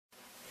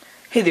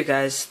Hey there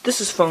guys, this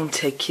is Phone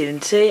Tech Kid,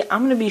 and today I'm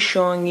going to be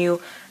showing you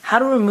how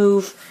to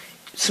remove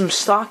some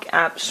stock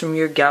apps from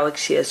your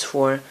Galaxy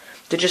S4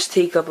 that just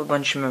take up a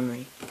bunch of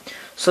memory.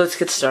 So let's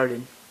get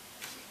started.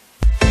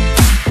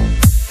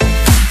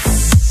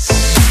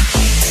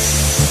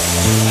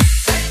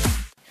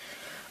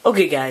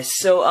 Okay guys,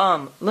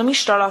 so let me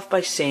start off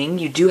by saying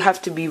you do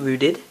have to be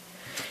rooted,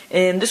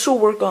 and this will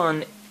work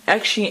on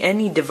actually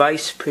any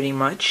device pretty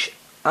much,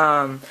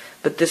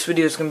 but this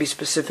video is going to be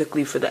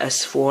specifically for the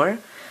S4.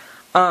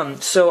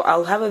 So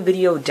I'll have a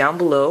video down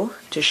below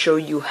to show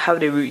you how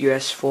to root your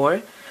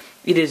S4.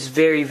 It is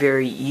very,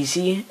 very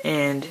easy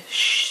and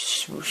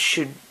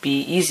should be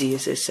easy,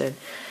 as I said.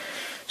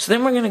 So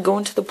then we're going to go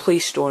into the Play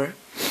Store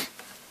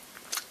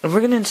and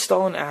we're going to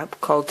install an app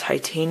called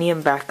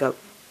Titanium Backup.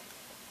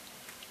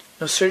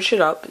 Now search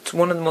it up. It's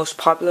one of the most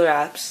popular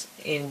apps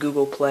in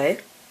Google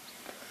Play,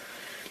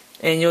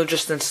 and you'll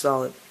just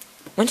install it.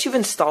 Once you've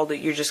installed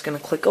it, you're just going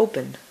to click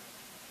open.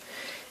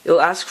 It'll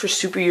ask for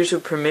super user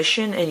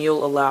permission and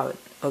you'll allow it,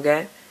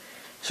 okay?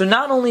 So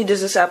not only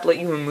does this app let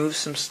you remove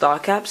some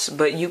stock apps,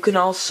 but you can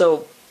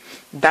also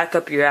back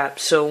up your app.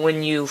 So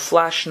when you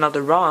flash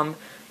another ROM,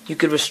 you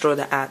could restore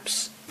the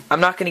apps. I'm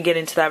not going to get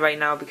into that right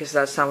now because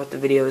that's not what the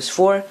video is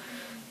for,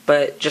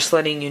 but just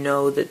letting you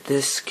know that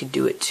this could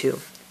do it too.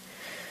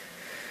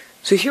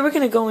 So here we're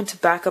going to go into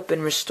backup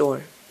and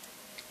restore.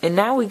 And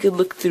now we could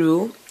look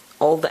through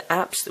all the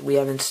apps that we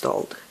have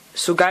installed.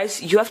 So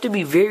guys, you have to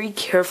be very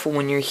careful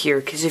when you're here,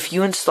 because if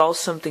you install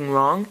something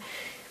wrong,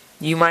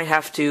 you might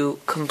have to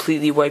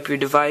completely wipe your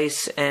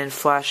device and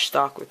flash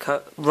stock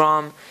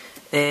ROM,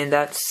 and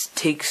that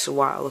takes a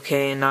while,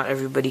 okay, and not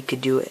everybody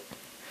could do it.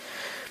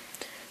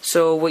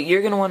 So what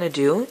you're going to want to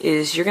do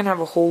is you're going to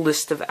have a whole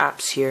list of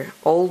apps here,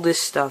 all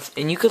this stuff,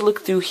 and you could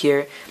look through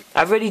here.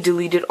 I've already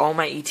deleted all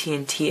my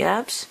AT&T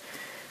apps,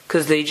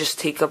 because they just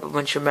take up a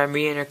bunch of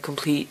memory and are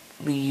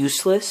completely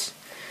useless.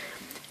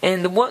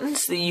 And the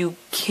ones that you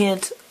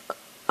can't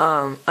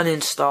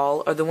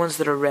uninstall are the ones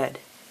that are red.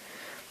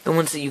 The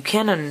ones that you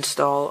can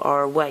uninstall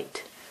are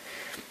white.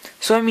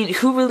 So I mean,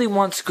 who really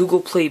wants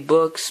Google Play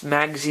books,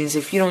 magazines,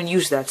 if you don't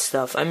use that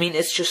stuff? I mean,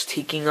 it's just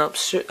taking up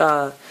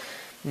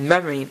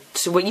memory.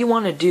 So what you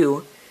want to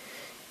do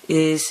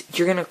is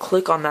you're going to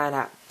click on that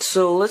app.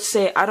 So let's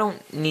say I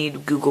don't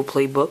need Google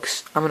Play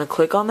books. I'm going to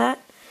click on that.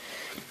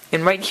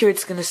 And right here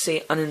it's going to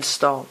say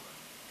uninstall.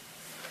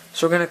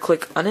 So we're going to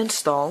click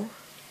uninstall.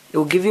 It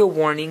will give you a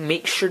warning.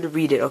 Make sure to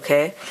read it,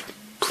 okay?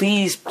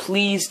 Please,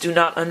 please do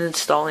not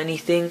uninstall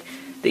anything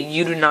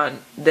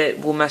that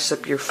will mess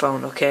up your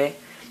phone, okay?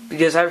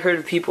 Because I've heard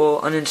of people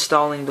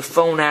uninstalling the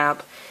phone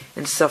app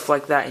and stuff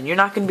like that, and you're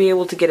not going to be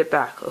able to get it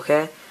back,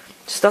 okay?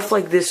 Stuff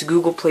like this,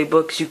 Google Play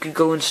Books, you could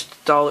go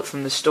install it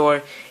from the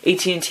store.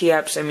 AT&T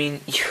apps, I mean,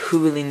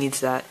 who really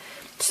needs that?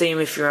 Same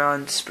if you're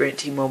on Sprint,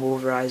 T-Mobile,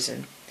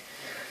 Verizon.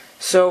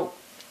 So,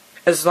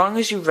 as long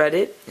as you read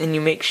it and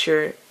you make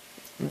sure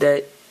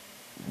that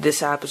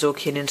this app is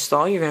okay to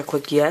install, you're going to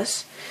click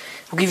yes.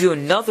 It'll give you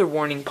another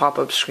warning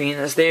pop-up screen,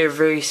 as they are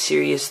very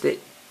serious that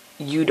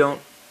you don't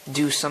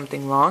do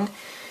something wrong.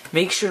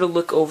 Make sure to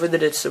look over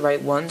that it's the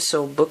right one.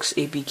 So Books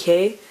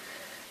APK,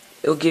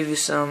 it'll give you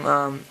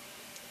some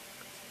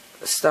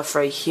stuff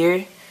right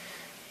here.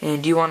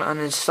 And do you want to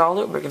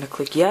uninstall it? We're going to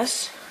click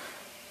yes.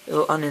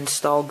 It'll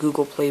uninstall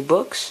Google Play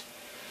Books.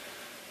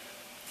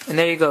 And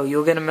there you go.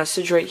 You'll get a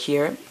message right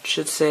here. It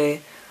should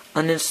say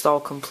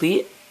uninstall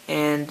complete.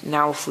 And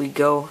now if we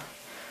go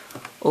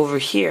over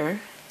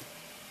here,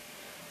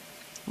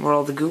 where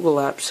all the Google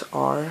apps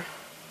are,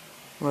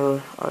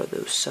 where are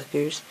those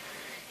suckers?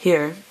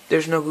 Here,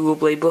 there's no Google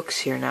Play Books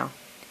here now.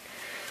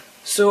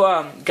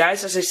 So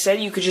guys, as I said,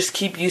 you could just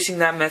keep using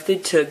that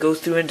method to go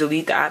through and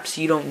delete the apps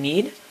you don't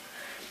need.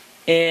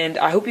 And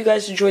I hope you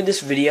guys enjoyed this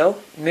video.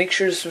 Make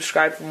sure to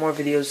subscribe for more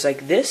videos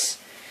like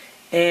this.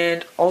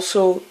 And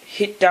also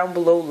hit down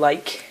below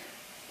like,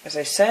 as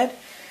I said.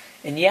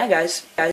 And yeah guys.